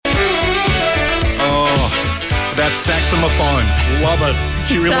That's saxophone. Love it.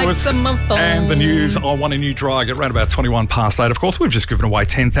 Huey Lewis Saxophone. and the news. I want a new drug at around about 21 past 8. Of course, we've just given away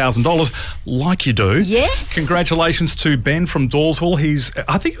 $10,000 like you do. Yes. Congratulations to Ben from Dawesville.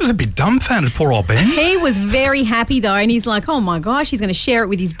 I think he was a bit dumbfounded, poor old Ben. He was very happy though, and he's like, oh my gosh, he's going to share it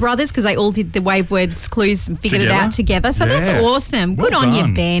with his brothers because they all did the wave words clues and figured it out together. So that's awesome. Well Good on you,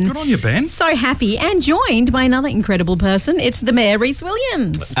 done. Ben. Good on you, Ben. So happy, and joined by another incredible person. It's the Mayor Rhys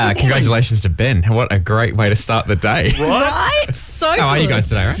Williams. Congratulations to Ben. What a great way to start the day. Right? So How are you good. guys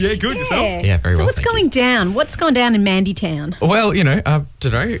today, right? Yeah, good. Yourself? Yeah, very so well, what's thank going down? What's gone down in Mandytown? Well, I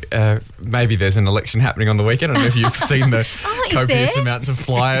don't know. Maybe there's an election happening on the weekend. I don't know if you've seen the is copious there? amounts of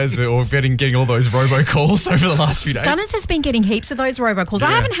flyers or getting all those robocalls over the last few days. Gunners has been getting heaps of those robocalls. I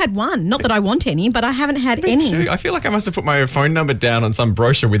Yeah. haven't had one. Not that I want any, but I haven't had Me any. too. I feel like I must have put my phone number down on some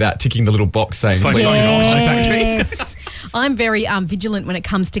brochure without ticking the little box saying, So please do not contact me. Yes. I'm very vigilant when it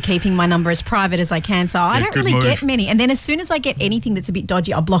comes to keeping my number as private as I can, so I don't good really move. get many. And then as soon as I get anything that's a bit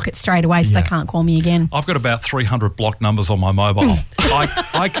dodgy, I'll block it straight away so they can't call me again. I've got about 300 blocked numbers on my mobile.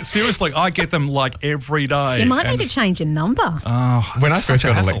 Seriously, I get them like every day. You might And need to change your number. When I Such first a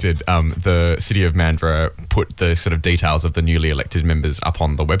got hassle. elected, the City of Mandurah put the sort of details of the newly elected members up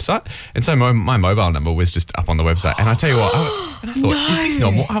on the website. And so my mobile number was just up on the website. And I tell you what, I thought, is this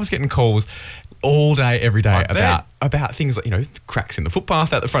normal? I was getting calls all day, every day about things like, cracks in the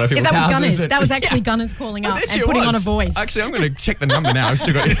footpath at the front of people's that was houses. Gunners. That was actually Gunners calling up Actually, and it putting on a was. voice. Actually, I'm going to check the number now. I've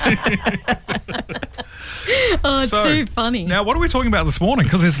still got Oh, it's So, too funny. Now, what are we talking about this morning?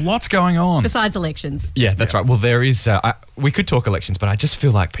 Because there's lots going on. Besides elections. Yeah, that's right. Well, there is. We could talk elections, but I just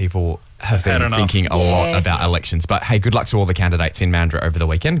feel like people have Had been enough. thinking a lot about elections. But hey, good luck to all the candidates in Mandurah over the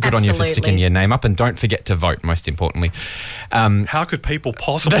weekend. Good on you for Absolutely. sticking your name up, and don't forget to vote. Most importantly, How could people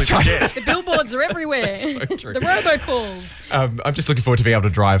possibly That's right. forget? The billboards are everywhere. so true. The robocalls. I'm just looking forward to being able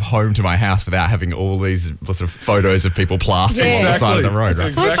to drive home to my house without having all these sort of photos of people plastered Yeah. on the side of the road. Exactly.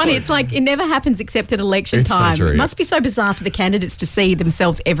 Right? So Exactly. funny. It's like it never happens except at election It's so time. true, It yeah. must be so bizarre for the candidates to see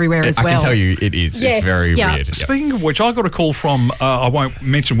themselves everywhere as I well. can tell you, it is. Yes, It's very yeah. weird. Yep. Speaking of which, I got a call from, I won't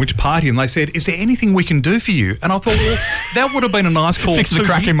mention which party, and they said, is there anything we can do for you? And I thought, well, that would have been a nice call. Fix the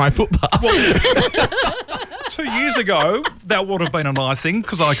crack in my footpath. 2 years ago, that would have been a nice thing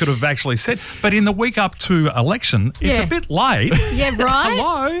because I could have actually said. But in the week up to election, it's Yeah. a bit late. Yeah, right.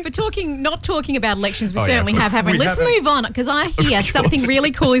 Hello. But not talking about elections, we Oh, yeah, certainly of have, haven't we? we Let's haven't. move on because I hear something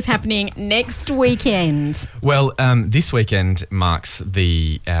really cool is happening next weekend. Well, this weekend marks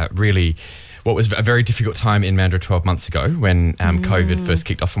the what was a very difficult time in Mandurah 12 months ago when COVID first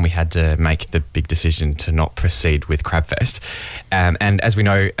kicked off and we had to make the big decision to not proceed with Crabfest. And as we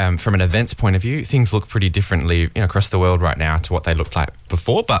know, from an events point of view, things look pretty differently across the world right now to what they looked like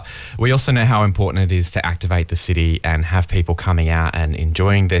before. But we also know how important it is to activate the city and have people coming out and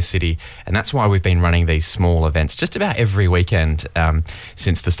enjoying their city. And that's why we've been running these small events just about every weekend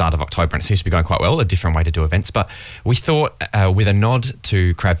since the start of October. And it seems to be going quite well, a different way to do events. But we thought with a nod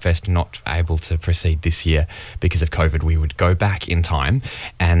to Crabfest not able to proceed this year because of COVID, we would go back in time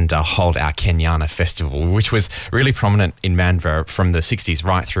and hold our Kenyana Festival, which was really prominent in Mandurah from the 60s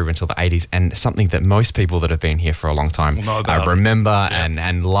right through until the 80s, and something that most people that have been here for a long time Will know about it. remember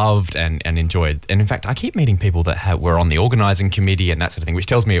and loved and enjoyed. And in fact, I keep meeting people that were on the organising committee and that sort of thing, which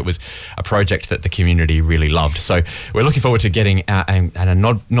tells me it was a project that the community really loved. So we're looking forward to getting a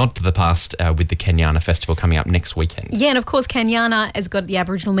nod to the past with the Kenyana Festival coming up next weekend. Yeah, and of course, Kenyana has got the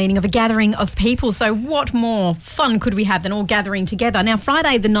Aboriginal meaning of a gathering of people. So what more fun could we have than all gathering together? Now,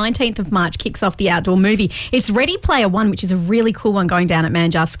 Friday, the 19th of March, kicks off the outdoor movie. It's Ready Player One, which is a really cool one going down at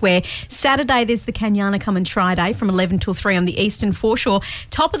Manjar Square. Saturday, there's the Kenyana Come and Try Day from 11 till 3 on the Eastern Foreshore.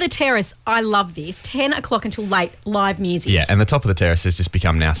 Top of the Terrace, I love this. 10 o'clock until late, live music. Yeah, and the Top of the Terrace has just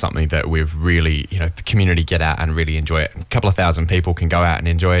become now something that we've really, the community get out and really enjoy it. A couple of thousand people can go out and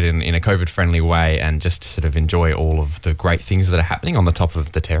enjoy it in a COVID-friendly way and just sort of enjoy all of the great things that are happening on the top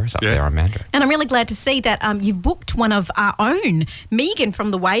of the terrace up there on Mandurah. And I'm really glad to see that you've booked one of our own, Megan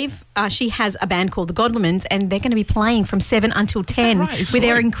from The Wave. She has a band called the Godlemans, and they're going to be playing from 7 until 10 right? It's with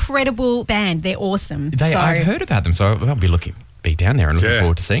their like- incredible band. They're awesome. I've heard about them, so I'll be down there and looking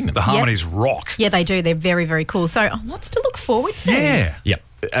forward to seeing them. The harmonies rock. Yeah, they do. They're very, very cool. So lots to look forward to. Yeah. Yep.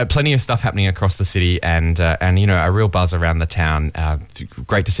 Plenty of stuff happening across the city and a real buzz around the town.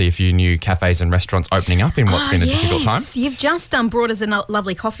 Great to see a few new cafes and restaurants opening up in what's been a difficult time. You've just brought us a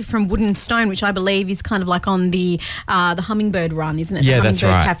lovely coffee from Wood and Stone, which I believe is kind of like on the Hummingbird Run, isn't it? Yeah, the that's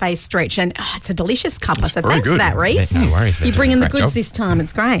Hummingbird right. Cafe stretch. And it's a delicious cuppa. So very thanks for good. that, Rhys. Yeah, no worries. They're You're doing bringing a the great goods job. this time.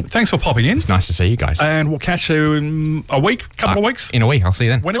 It's great. Thanks for popping in. It's nice to see you guys. And we'll catch you in a couple of weeks. In a week. I'll see you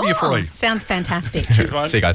then. Whenever you're free. Sounds fantastic. Cheers, mate. See you guys.